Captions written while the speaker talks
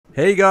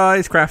Hey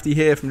guys, Crafty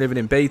here from Living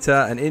in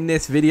Beta, and in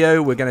this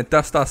video we're going to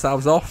dust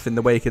ourselves off in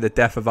the wake of the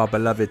death of our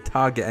beloved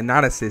target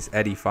analysis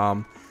Eddie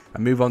farm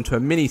and move on to a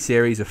mini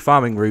series of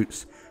farming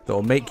routes that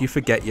will make you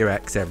forget your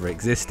ex ever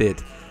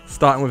existed.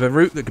 Starting with a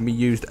route that can be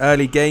used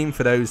early game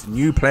for those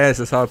new players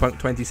of Cyberpunk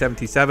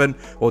 2077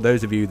 or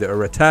those of you that are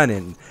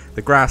returning.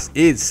 The grass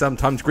is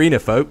sometimes greener,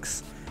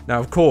 folks. Now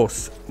of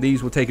course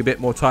these will take a bit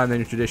more time than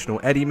your traditional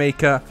Eddie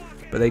maker,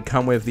 but they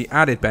come with the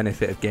added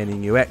benefit of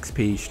gaining you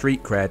XP,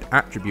 street cred,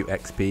 attribute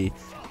XP,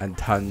 and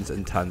tons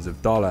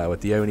of dollar,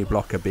 with the only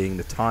blocker being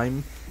the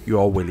time you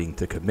are willing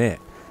to commit.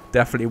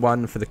 Definitely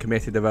one for the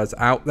committed of us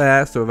out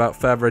there, so without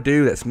further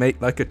ado, let's make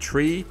like a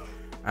tree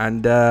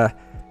and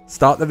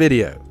start the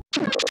video.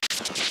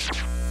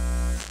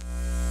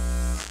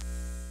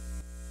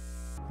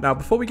 Now,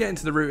 before we get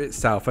into the route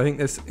itself, I think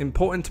it's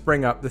important to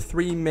bring up the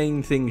three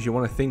main things you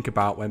want to think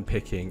about when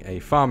picking a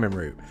farming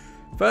route.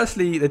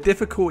 Firstly, the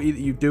difficulty that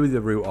you do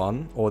the route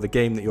on, or the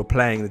game that you're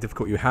playing, the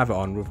difficulty you have it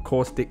on, will of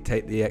course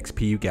dictate the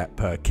XP you get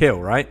per kill,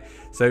 right?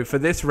 So for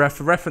this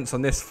reference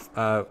on this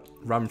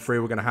run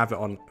through, we're going to have it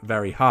on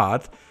very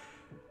hard.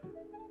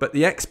 But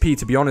the XP,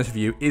 to be honest with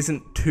you,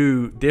 isn't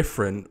too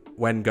different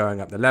when going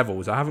up the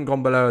levels. I haven't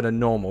gone below than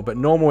normal, but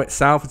normal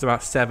itself is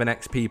about 7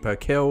 XP per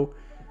kill.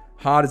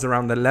 Hard is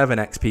around 11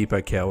 XP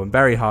per kill, and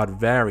very hard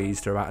varies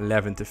to about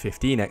 11 to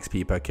 15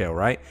 XP per kill,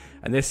 right?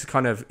 And this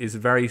kind of is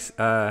very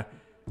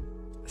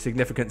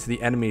significant to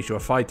the enemies you're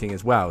fighting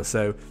as well,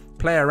 so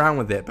play around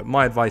with it. But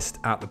my advice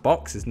out the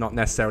box is not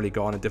necessarily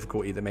go on a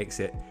difficulty that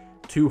makes it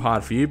too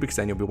hard for you, because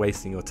then you'll be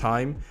wasting your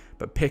time,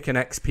 but pick an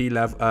XP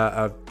level,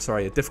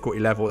 a difficulty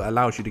level that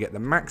allows you to get the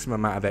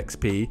maximum amount of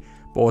XP,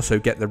 but also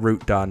get the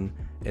route done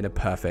in a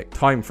perfect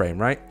time frame,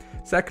 right?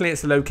 Secondly,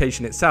 it's the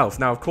location itself.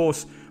 Now, of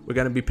course, we're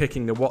going to be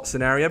picking the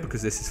Watson area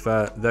because this is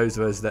for those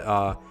of us that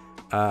are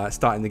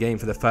starting the game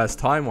for the first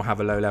time or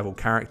have a low level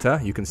character.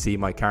 You can see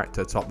my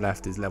character top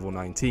left is level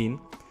 19.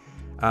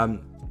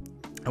 And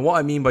what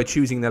I mean by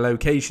choosing the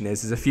location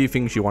is there's a few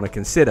things you want to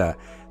consider.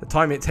 The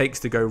time it takes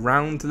to go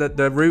round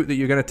the route that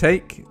you're going to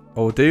take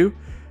or do,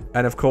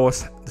 and of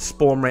course the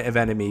spawn rate of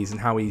enemies and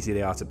how easy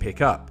they are to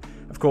pick up.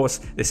 Of course,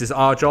 this is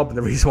our job and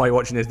the reason why you're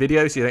watching this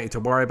video, so you don't need to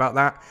worry about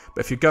that.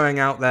 But if you're going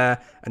out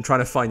there and trying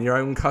to find your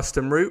own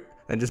custom route,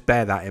 then just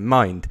bear that in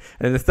mind.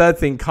 And then the third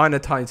thing kind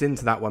of ties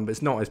into that one, but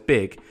it's not as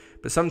big.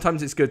 But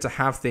sometimes it's good to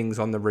have things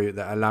on the route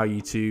that allow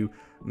you to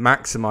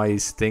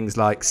maximize things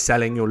like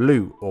selling your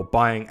loot or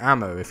buying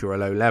ammo if you're a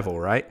low level,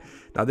 right?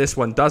 Now this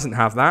one doesn't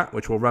have that,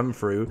 which we'll run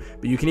through,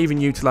 but you can even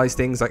utilize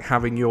things like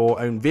having your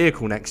own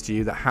vehicle next to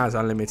you that has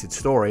unlimited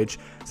storage.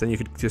 So then you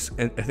could just,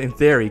 in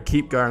theory,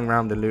 keep going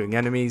around and looting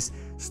enemies,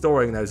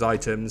 storing those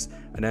items,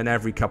 and then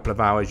every couple of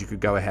hours you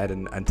could go ahead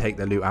and take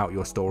the loot out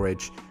your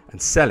storage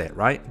and sell it,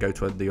 right? Go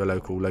to your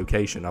local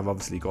location. I've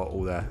obviously got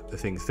all the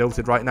things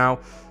filtered right now,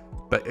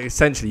 but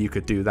essentially you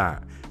could do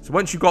that. So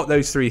once you've got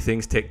those three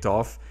things ticked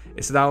off,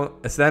 it's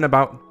then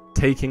about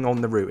taking on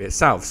the route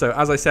itself. So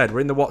as I said, we're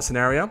in the Watson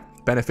area,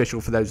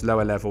 beneficial for those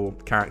lower level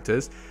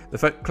characters.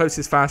 The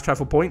closest fast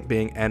travel point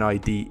being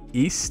NID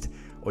East,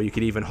 or you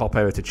could even hop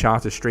over to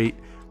Charter Street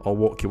or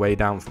walk your way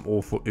down from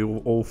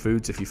all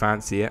foods if you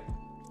fancy it.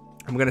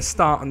 And we're going to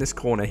start on this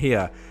corner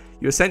here.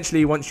 You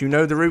essentially, once you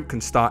know the route,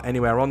 can start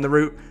anywhere on the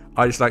route.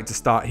 I just like to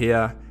start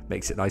here,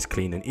 makes it nice,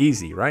 clean and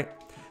easy, right?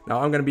 Now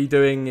I'm going to be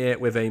doing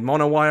it with a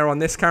monowire on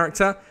this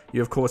character.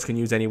 You of course can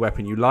use any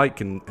weapon you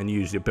like and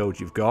use your build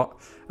you've got.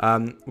 We're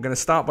going to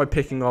start by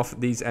picking off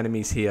these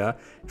enemies here.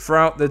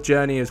 Throughout the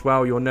journey as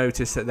well, you'll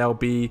notice that there'll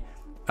be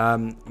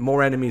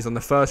more enemies on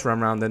the first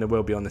run round than there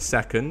will be on the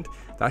second.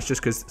 That's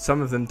just because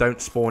some of them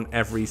don't spawn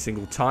every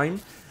single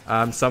time.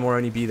 Some will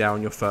only be there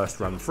on your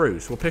first run through.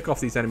 So we'll pick off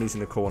these enemies in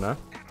the corner.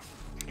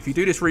 If you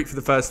do this route for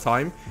the first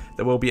time,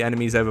 there will be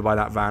enemies over by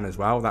that van as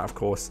well. That, of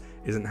course,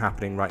 isn't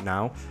happening right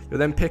now. You'll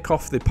then pick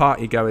off the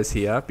party goers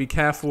here. Be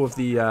careful of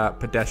the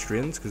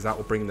pedestrians, because that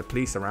will bring the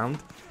police around.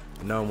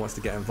 And no one wants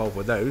to get involved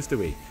with those, do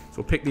we? So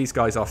we'll pick these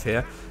guys off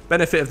here.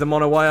 Benefit of the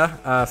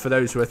monowire, for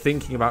those who are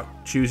thinking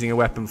about choosing a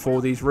weapon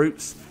for these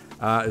routes,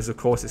 is, of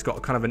course, it's got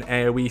kind of an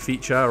AoE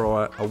feature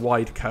or a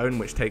wide cone,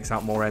 which takes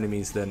out more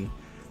enemies than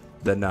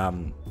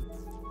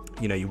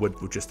you know, you would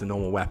with just a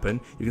normal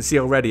weapon. You can see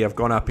already I've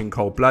gone up in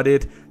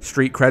cold-blooded.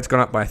 Street cred's gone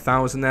up by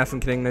 1,000 there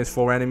from killing those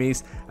 4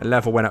 enemies. And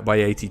level went up by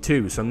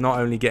 82. So I'm not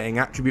only getting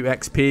attribute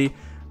XP,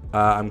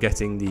 I'm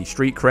getting the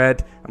street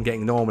cred, I'm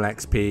getting normal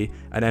XP,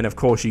 and then of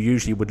course you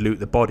usually would loot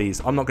the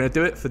bodies. I'm not going to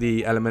do it for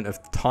the element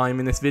of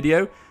time in this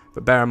video,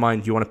 but bear in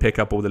mind you want to pick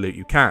up all the loot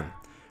you can.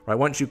 Right,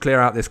 once you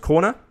clear out this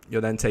corner, you'll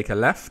then take a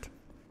left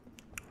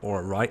or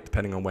a right,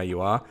 depending on where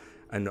you are,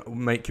 and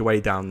make your way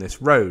down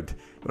this road.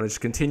 You want to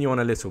just continue on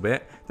a little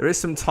bit. There is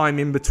some time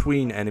in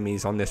between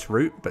enemies on this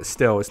route, but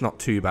still it's not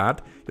too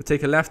bad. You'll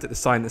take a left at the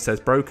sign that says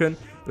broken.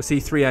 You'll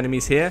see 3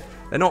 enemies here.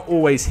 They're not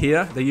always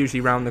here. They're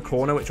usually round the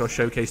corner, which I'll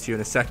showcase to you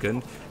in a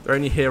second. They're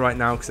only here right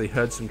now because they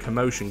heard some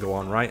commotion go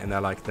on, right? And they're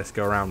like, let's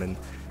go around and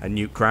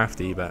nuke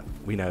Crafty, but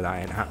we know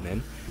that ain't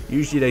happening.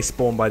 Usually they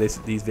spawn by these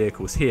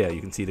vehicles here. You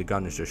can see the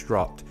gun has just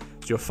dropped.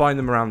 So you'll find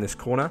them around this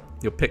corner.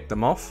 You'll pick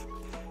them off.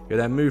 You'll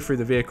then move through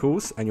the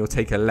vehicles and you'll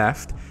take a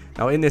left.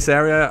 Now in this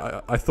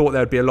area, I thought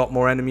there would be a lot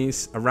more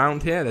enemies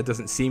around here. There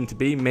doesn't seem to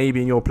be.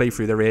 Maybe in your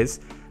playthrough there is.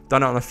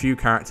 Done it on a few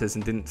characters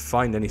and didn't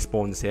find any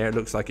spawns here. It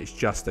looks like it's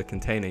just a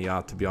container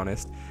yard, to be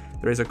honest.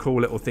 There is a cool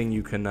little thing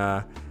you can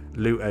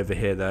loot over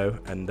here though,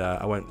 and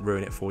I won't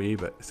ruin it for you,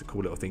 but it's a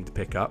cool little thing to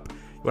pick up.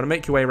 You want to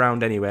make your way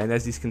around anyway, and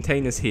there's these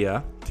containers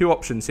here. Two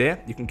options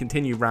here. You can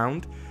continue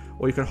round,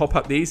 or you can hop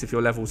up these if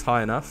your level's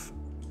high enough.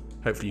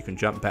 Hopefully you can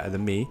jump better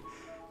than me.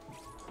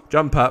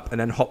 Jump up and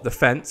then hop the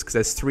fence, because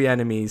there's 3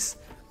 enemies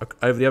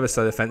over the other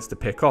side of the fence to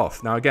pick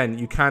off. Now again,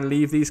 you can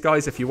leave these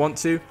guys if you want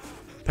to.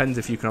 Depends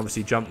if you can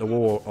obviously jump the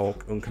wall or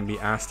can be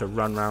asked to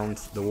run around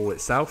the wall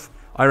itself.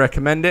 I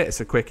recommend it.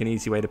 It's a quick and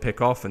easy way to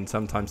pick off, and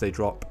sometimes they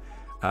drop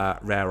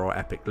rare or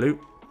epic loot.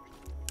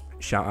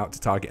 Shout out to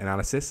Target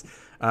Analysis.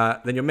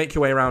 Then you'll make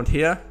your way around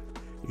here.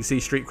 You can see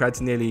Street Cred's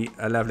nearly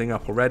leveling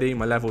up already.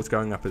 My level's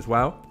going up as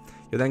well.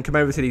 You'll then come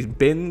over to these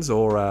bins,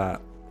 or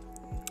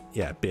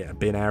yeah,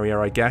 bin area,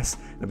 I guess.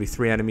 There'll be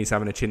 3 enemies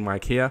having a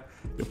chinwag here.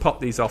 You'll pop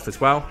these off as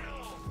well.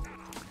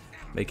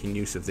 Making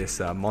use of this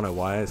mono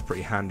wire is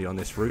pretty handy on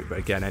this route, but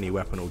again, any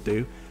weapon will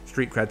do.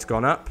 Street Cred's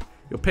gone up.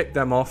 You'll pick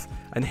them off,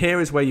 and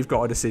here is where you've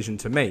got a decision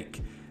to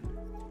make.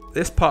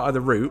 This part of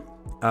the route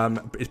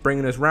is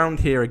bringing us round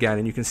here again,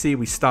 and you can see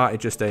we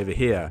started just over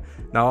here.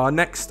 Now our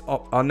next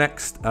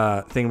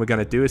thing we're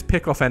going to do is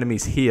pick off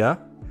enemies here,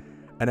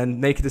 and then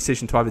make a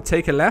decision to either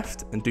take a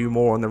left and do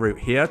more on the route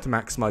here to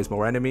maximize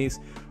more enemies,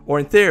 or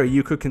in theory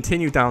you could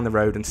continue down the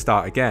road and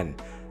start again.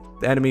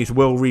 The enemies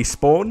will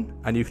respawn,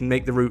 and you can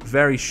make the route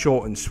very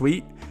short and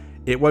sweet.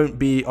 It won't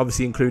be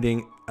obviously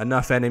including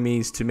enough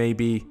enemies to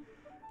maybe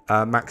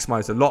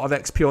maximize a lot of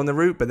XP on the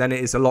route, but then it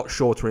is a lot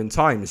shorter in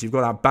time. So you've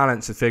got that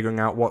balance of figuring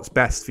out what's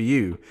best for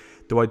you.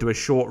 Do I do a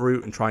short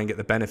route and try and get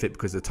the benefit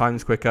because the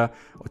time's quicker,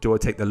 or do I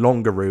take the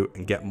longer route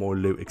and get more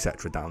loot,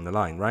 etc. down the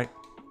line, right?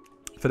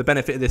 For the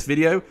benefit of this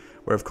video,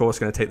 we're of course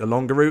going to take the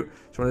longer route.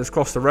 So when I just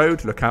cross the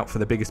road, look out for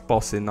the biggest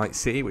boss in Night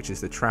City, which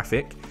is the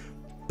traffic.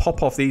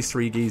 Pop off these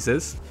 3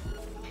 geezers.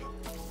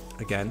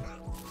 Again,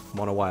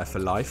 monowire for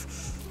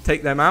life.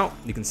 Take them out.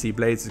 You can see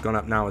Blades has gone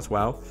up now as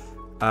well.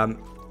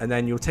 And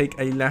then you'll take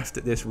a left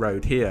at this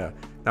road here.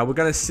 Now we're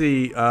going to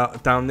see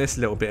down this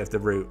little bit of the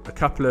route a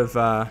couple of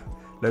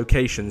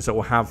locations that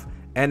will have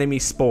enemy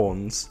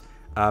spawns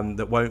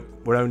that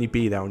will only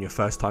be there on your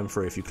first time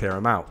through if you clear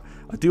them out.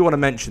 I do want to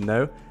mention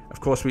though, of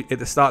course, at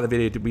the start of the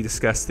video we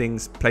discussed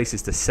things,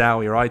 places to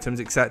sell your items,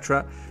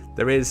 etc.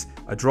 There is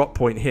a drop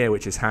point here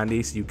which is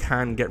handy, so you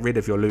can get rid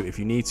of your loot if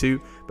you need to.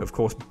 But of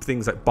course,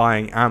 things like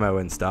buying ammo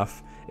and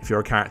stuff, if you're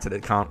a character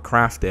that can't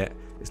craft it,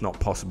 it's not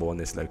possible in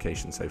this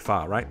location so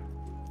far, right?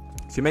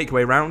 So you make your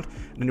way around,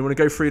 and then you want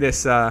to go through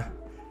this,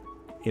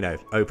 you know,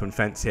 open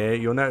fence here.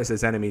 You'll notice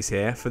there's enemies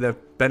here. For the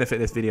benefit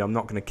of this video, I'm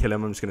not going to kill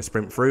them. I'm just going to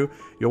sprint through.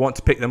 You'll want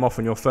to pick them off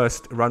on your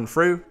first run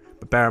through,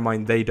 but bear in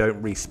mind they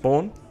don't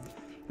respawn.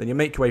 Then you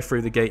make your way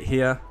through the gate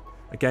here.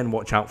 Again,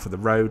 watch out for the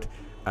road.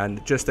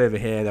 And just over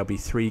here, there'll be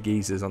 3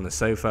 geezers on the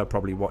sofa,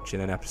 probably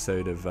watching an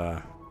episode of,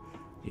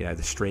 you know,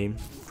 the stream,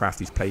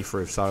 Crafty's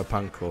playthrough of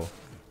Cyberpunk, or,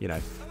 you know,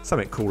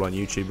 something cool on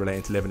YouTube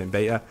relating to living in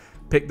beta.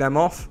 Pick them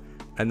off,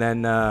 and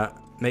then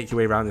make your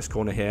way around this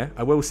corner here.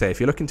 I will say, if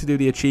you're looking to do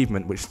the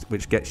achievement,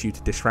 which gets you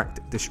to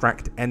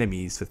distract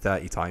enemies for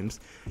 30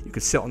 times, you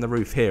could sit on the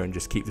roof here and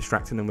just keep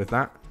distracting them with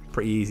that.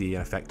 Pretty easy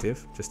and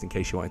effective, just in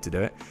case you wanted to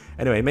do it.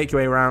 Anyway, make your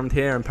way around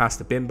here and past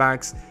the bin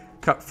bags.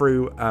 Cut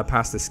through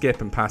past the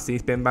skip and past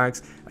these bin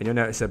bags, and you'll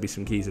notice there'll be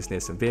some geezers near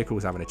some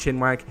vehicles having a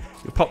chinwag.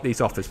 You'll pop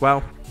these off as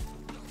well.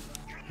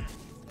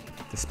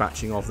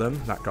 Dispatching of them.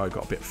 That guy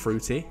got a bit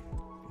fruity.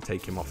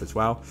 Take him off as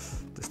well.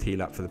 Just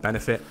heal up for the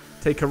benefit.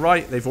 Take a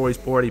right. They've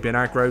already been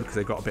aggroed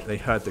because they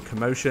heard the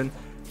commotion.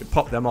 You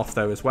pop them off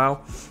though as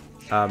well.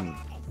 Run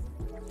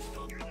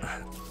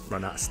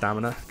out of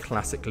stamina,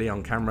 classically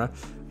on camera.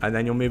 And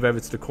then you'll move over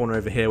to the corner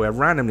over here where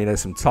randomly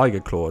there's some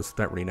tiger claws.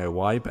 Don't really know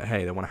why, but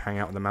hey, they want to hang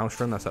out in the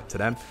maelstrom. That's up to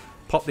them.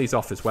 Pop these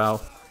off as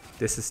well.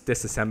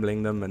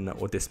 Disassembling them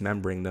or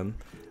dismembering them.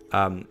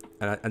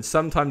 And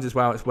sometimes as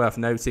well, it's worth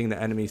noting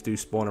that enemies do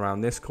spawn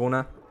around this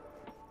corner.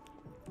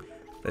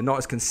 They're not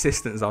as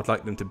consistent as I'd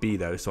like them to be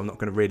though, so I'm not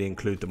going to really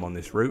include them on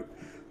this route.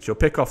 So you'll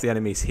pick off the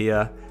enemies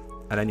here,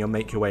 and then you'll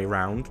make your way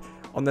around.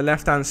 On the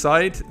left-hand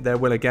side, there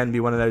will again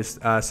be one of those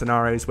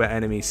scenarios where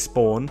enemies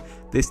spawn.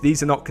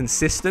 These are not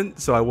consistent,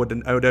 so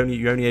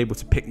you're only able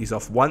to pick these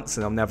off once,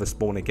 and they'll never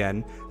spawn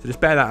again. So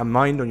just bear that in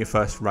mind on your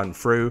first run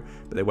through,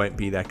 but they won't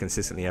be there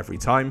consistently every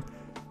time.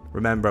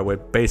 Remember, we're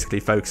basically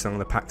focusing on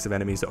the packs of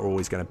enemies that are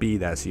always going to be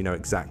there, so you know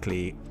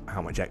exactly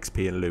how much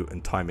XP and loot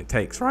and time it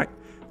takes, right?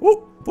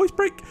 Oh, voice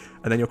break!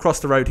 And then you'll cross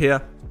the road here.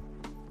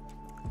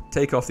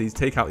 Take out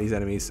these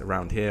enemies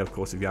around here. Of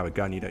course, if you have a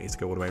gun, you don't need to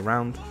go all the way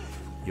around.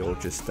 You'll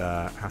just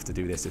have to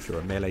do this if you're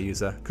a melee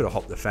user. Could have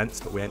hopped the fence,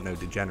 but we ain't no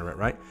degenerate,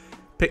 right?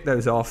 Pick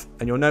those off,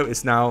 and you'll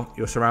notice now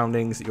your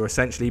surroundings. You're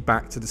essentially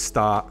back to the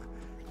start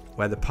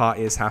where the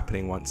party is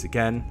happening once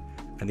again,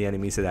 and the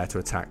enemies are there to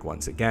attack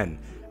once again.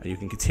 And you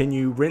can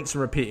continue rinse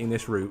and repeating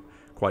this route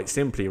quite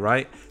simply,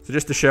 right? So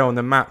just to show on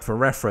the map for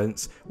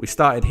reference, we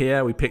started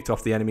here, we picked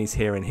off the enemies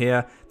here and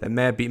here. There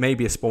may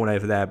be a spawn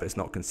over there, but it's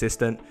not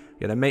consistent.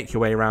 You're going to make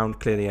your way around,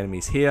 clear the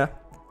enemies here.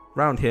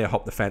 Round here,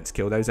 hop the fence,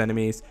 kill those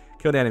enemies.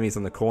 Kill the enemies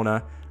on the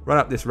corner. Run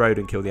up this road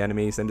and kill the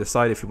enemies. Then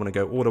decide if you want to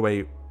go all the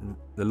way,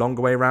 the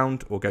longer way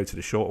around, or go to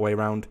the shorter way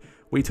around.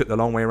 We took the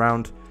long way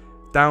around.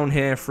 Down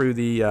here through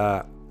the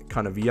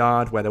kind of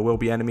yard where there will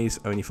be enemies,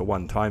 only for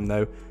one time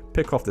though.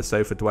 Pick off the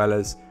sofa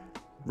dwellers.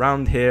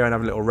 Round here and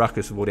have a little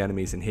ruckus with all the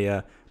enemies in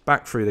here.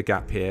 Back through the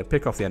gap here,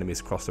 pick off the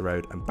enemies across the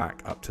road and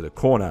back up to the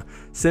corner.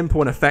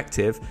 Simple and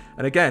effective.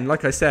 And again,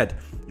 like I said,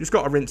 you just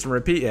got to rinse and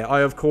repeat it.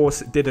 I, of course,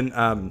 didn't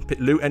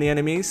loot any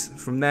enemies.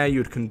 From there,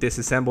 you can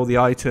disassemble the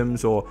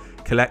items or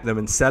collect them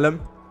and sell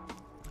them.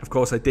 Of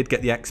course, I did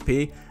get the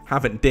XP.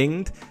 Haven't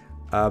dinged,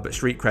 but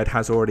Street Cred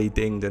has already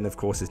dinged and, of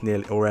course, is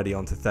nearly already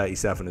on to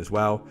 37 as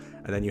well.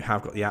 And then you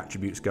have got the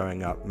attributes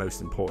going up,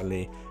 most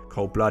importantly.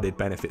 Cold-blooded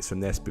benefits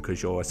from this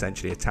because you're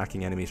essentially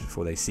attacking enemies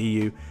before they see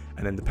you,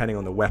 and then depending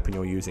on the weapon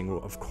you're using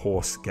will of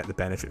course get the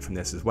benefit from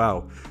this as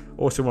well.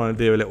 Also want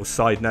to do a little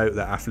side note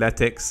that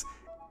athletics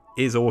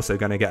is also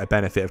going to get a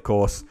benefit, of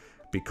course,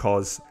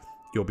 because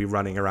you'll be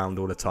running around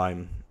all the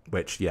time,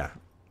 which yeah,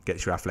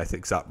 gets your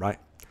athletics up, right?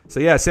 So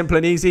yeah, simple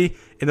and easy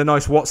in the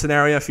nice Watson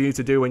area for you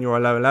to do when you're a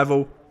lower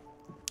level.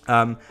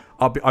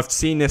 I've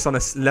seen this on a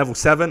level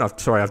 7.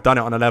 I've done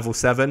it on a level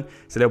 7.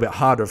 It's a little bit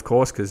harder, of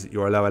course, because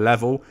you're a lower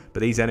level.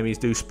 But these enemies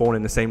do spawn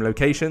in the same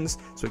locations.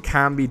 So it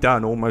can be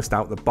done almost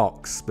out the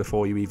box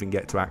before you even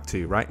get to Act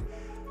 2, right?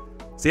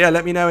 So yeah,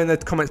 let me know in the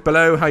comments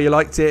below how you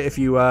liked it. If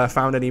you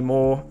found any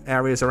more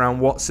areas around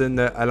Watson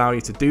that allow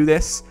you to do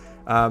this.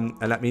 And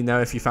let me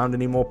know if you found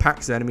any more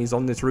packs of enemies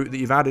on this route that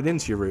you've added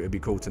into your route. It'd be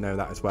cool to know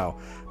that as well.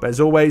 But as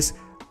always,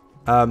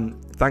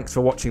 thanks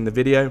for watching the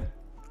video.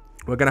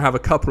 We're going to have a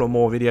couple of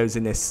more videos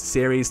in this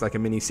series, like a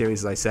mini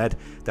series, as I said.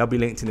 They'll be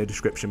linked in the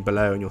description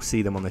below and you'll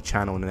see them on the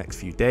channel in the next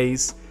few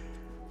days.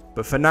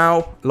 But for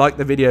now, like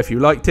the video if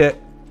you liked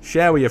it,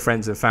 share with your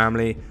friends and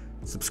family,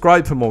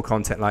 subscribe for more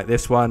content like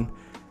this one,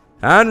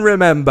 and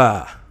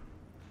remember,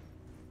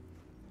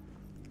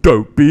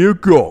 don't be a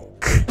gong.